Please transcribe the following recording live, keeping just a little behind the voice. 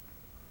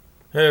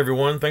Hey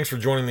everyone, thanks for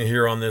joining me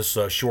here on this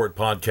short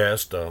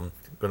podcast.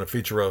 Going to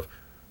feature a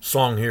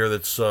song here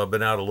that's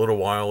been out a little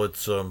while.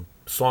 It's a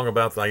song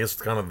about, I guess,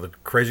 kind of the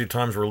crazy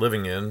times we're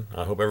living in.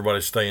 I hope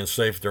everybody's staying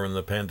safe during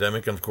the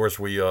pandemic. And of course,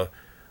 we are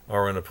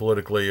in a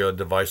politically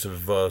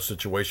divisive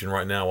situation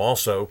right now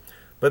also.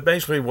 But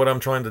basically, what I'm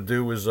trying to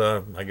do is,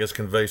 I guess,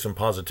 convey some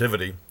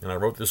positivity. And I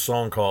wrote this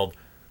song called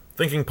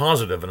Thinking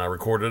Positive, and I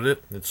recorded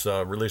it. It's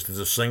released as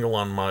a single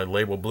on my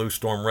label Blue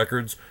Storm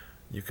Records.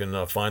 You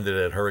can find it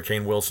at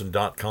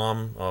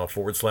hurricanewilson.com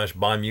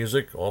 /buy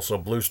music, also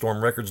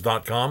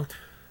bluestormrecords.com,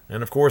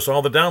 and of course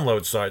all the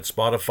download sites,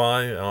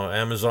 Spotify,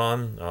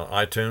 Amazon,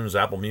 iTunes,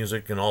 Apple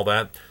Music, and all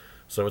that.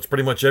 So it's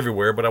pretty much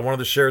everywhere, but I wanted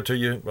to share it to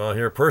you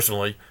here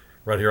personally,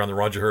 right here on the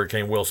Roger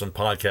Hurricane Wilson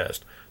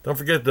podcast. Don't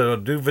forget to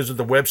do visit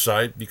the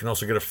website. You can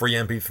also get a free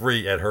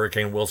MP3 at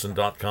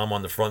hurricanewilson.com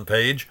on the front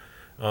page.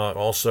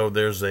 Also,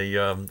 there's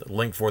a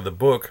link for the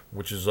book,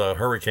 which is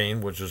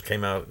Hurricane,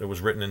 came out. It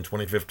was written in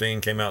 2015,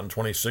 came out in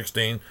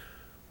 2016.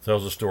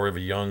 Tells the story of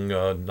a young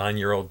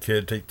 9-year-old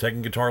kid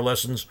taking guitar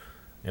lessons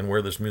and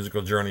where this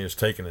musical journey has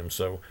taken him.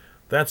 So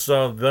that's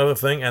the other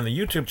thing. And the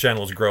YouTube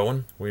channel is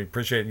growing. We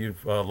appreciate you,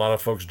 a lot of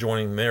folks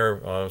joining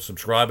there,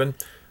 subscribing.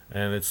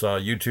 And it's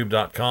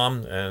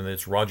youtube.com, and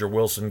it's Roger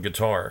Wilson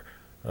Guitar.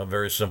 A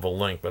very simple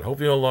link. But hope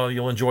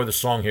you'll enjoy the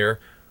song here.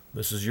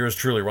 This is yours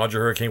truly,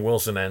 Roger Hurricane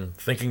Wilson, and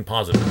Thinking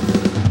Positive.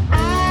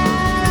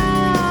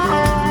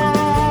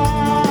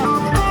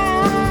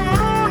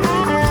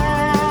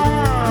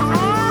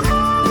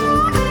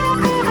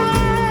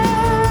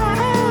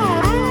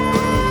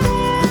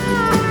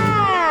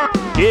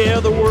 Yeah,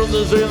 the world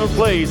is in a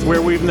place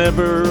where we've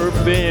never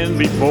been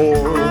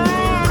before.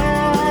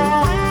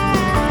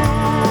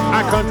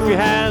 Our country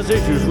has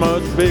issues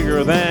much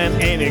bigger than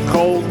any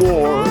Cold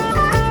War.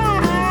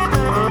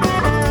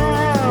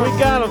 We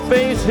gotta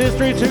face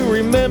history to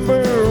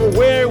remember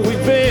where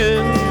we've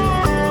been.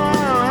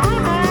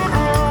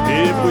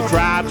 If we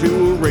try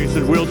to erase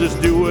it, we'll just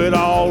do it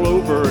all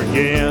over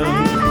again.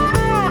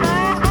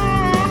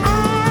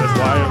 That's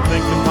why I'm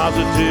thinking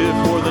positive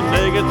for the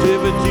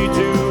negativity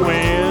to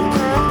end.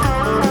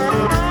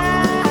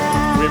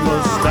 We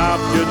must stop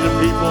judging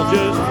people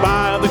just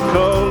by the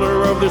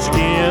color of their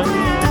skin.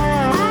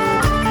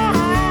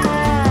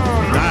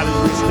 United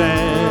we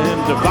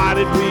stand,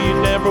 divided we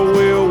never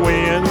will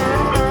win.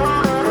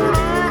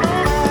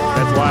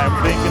 That's why I'm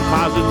thinking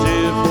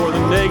positive for the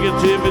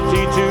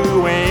negativity to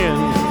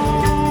end.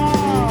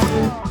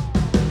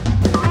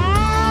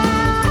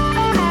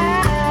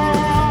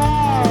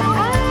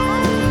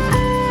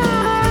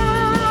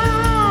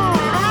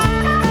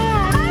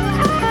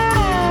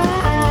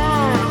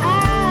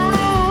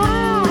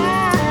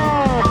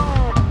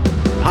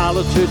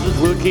 Politicians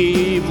will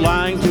keep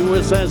lying to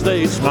us as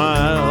they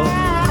smile.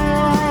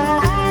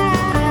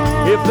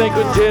 If they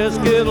could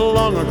just get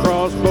along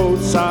across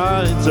both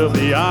sides of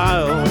the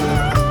aisle.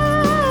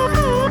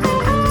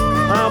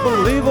 I'll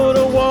believe what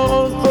I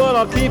want, but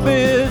I'll keep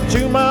it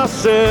to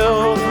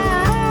myself.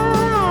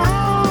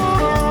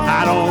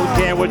 I don't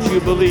care what you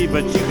believe,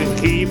 but you can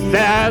keep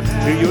that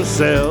to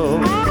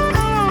yourself.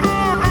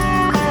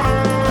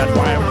 That's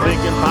why I'm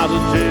thinking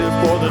positive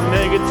for the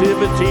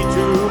negativity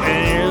to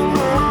end.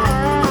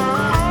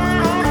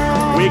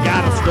 We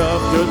gotta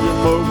stop judging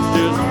folks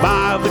just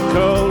by the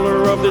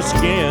color of their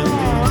skin.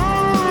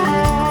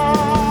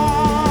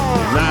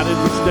 United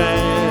we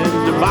stand,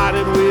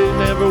 divided we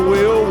never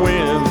will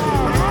win.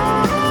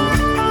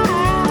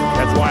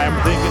 That's why I'm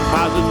thinking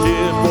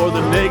positive for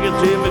the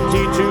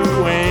negativity to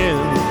end.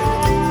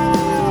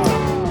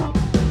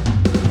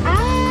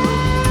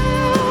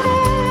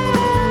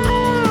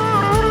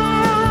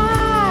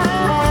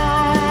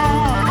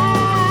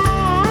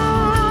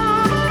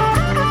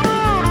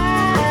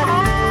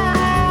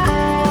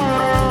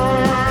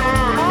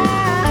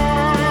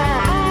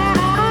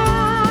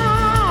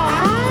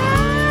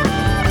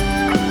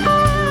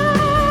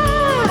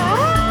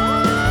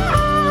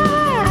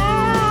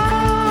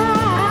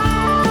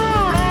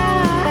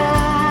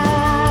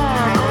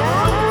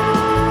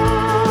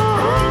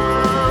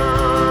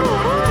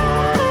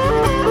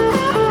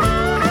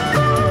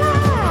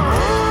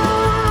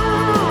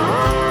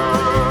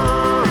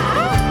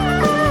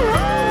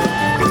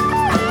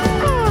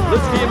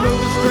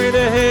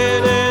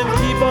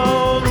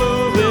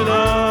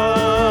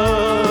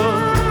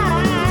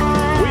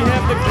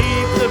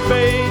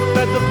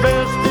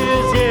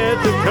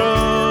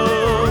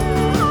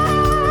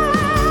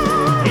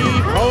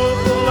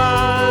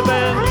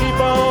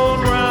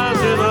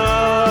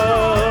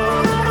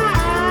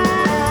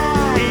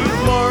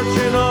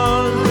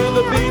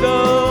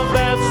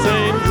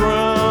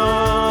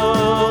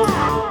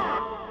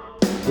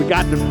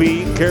 Got to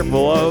be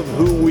careful of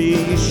who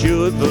we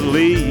should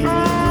believe.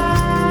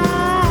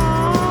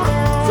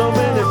 So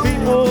many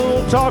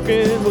people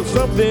talking with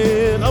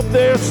something up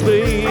their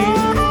sleeve.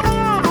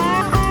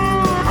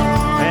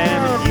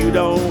 And if you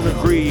don't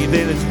agree,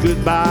 then it's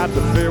goodbye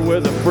to fair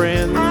weather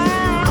friends.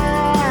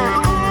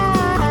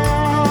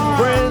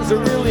 Friends that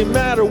really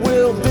matter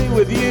will be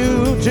with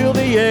you till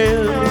the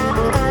end.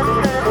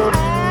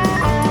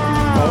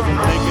 'cause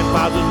I'm thinking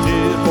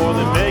positive for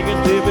the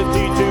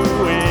negativity to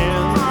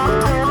end.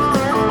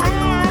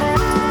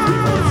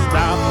 People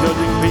stop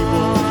judging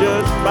people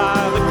just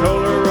by the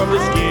color of the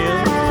skin.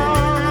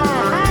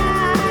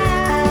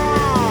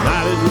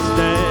 United we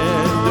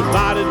stand,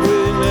 divided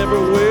we never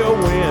will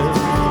win.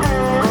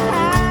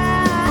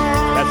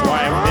 That's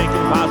why I'm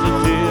thinking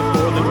positive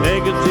for the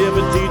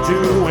negativity to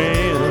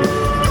end.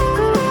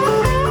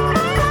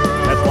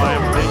 That's why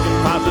I'm thinking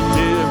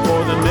positive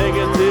for the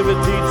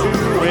negativity to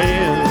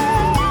end.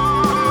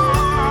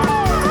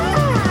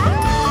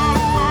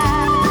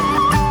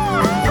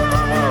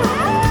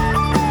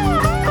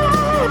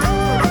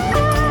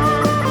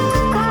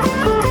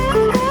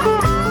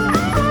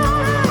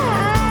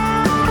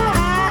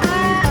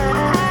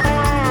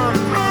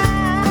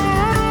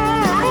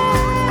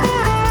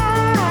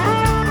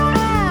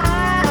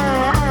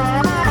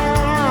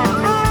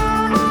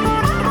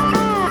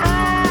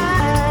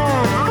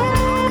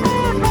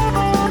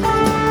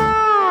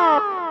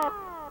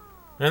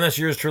 And that's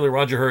yours truly,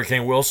 Roger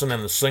Hurricane Wilson,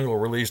 and the single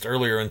released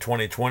earlier in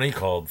 2020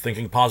 called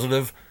Thinking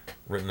Positive,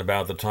 written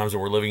about the times that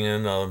we're living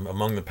in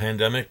among the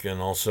pandemic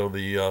and also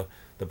the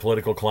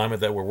political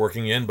climate that we're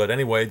working in. But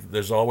anyway,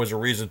 there's always a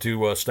reason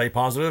to stay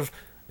positive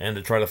and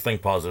to try to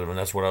think positive, and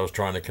that's what I was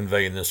trying to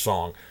convey in this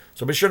song.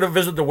 So be sure to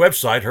visit the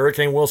website,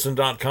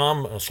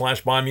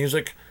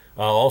 hurricanewilson.com/buymusic.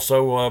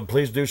 Also,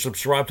 please do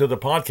subscribe to the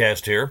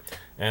podcast here,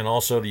 and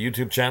also the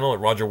YouTube channel at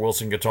Roger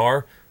Wilson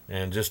Guitar.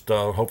 And just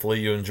hopefully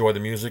you enjoy the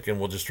music, and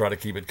we'll just try to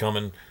keep it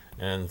coming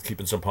and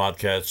keeping some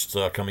podcasts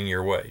coming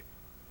your way.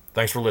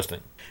 Thanks for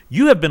listening.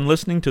 You have been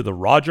listening to the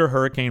Roger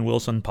Hurricane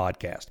Wilson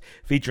podcast,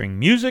 featuring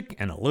music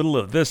and a little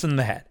of this and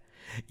that.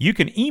 You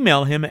can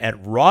email him at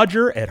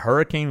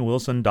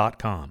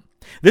roger@hurricanewilson.com.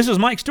 This is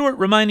Mike Stewart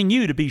reminding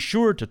you to be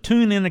sure to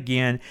tune in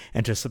again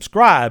and to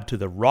subscribe to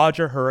the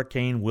Roger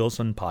Hurricane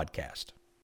Wilson podcast.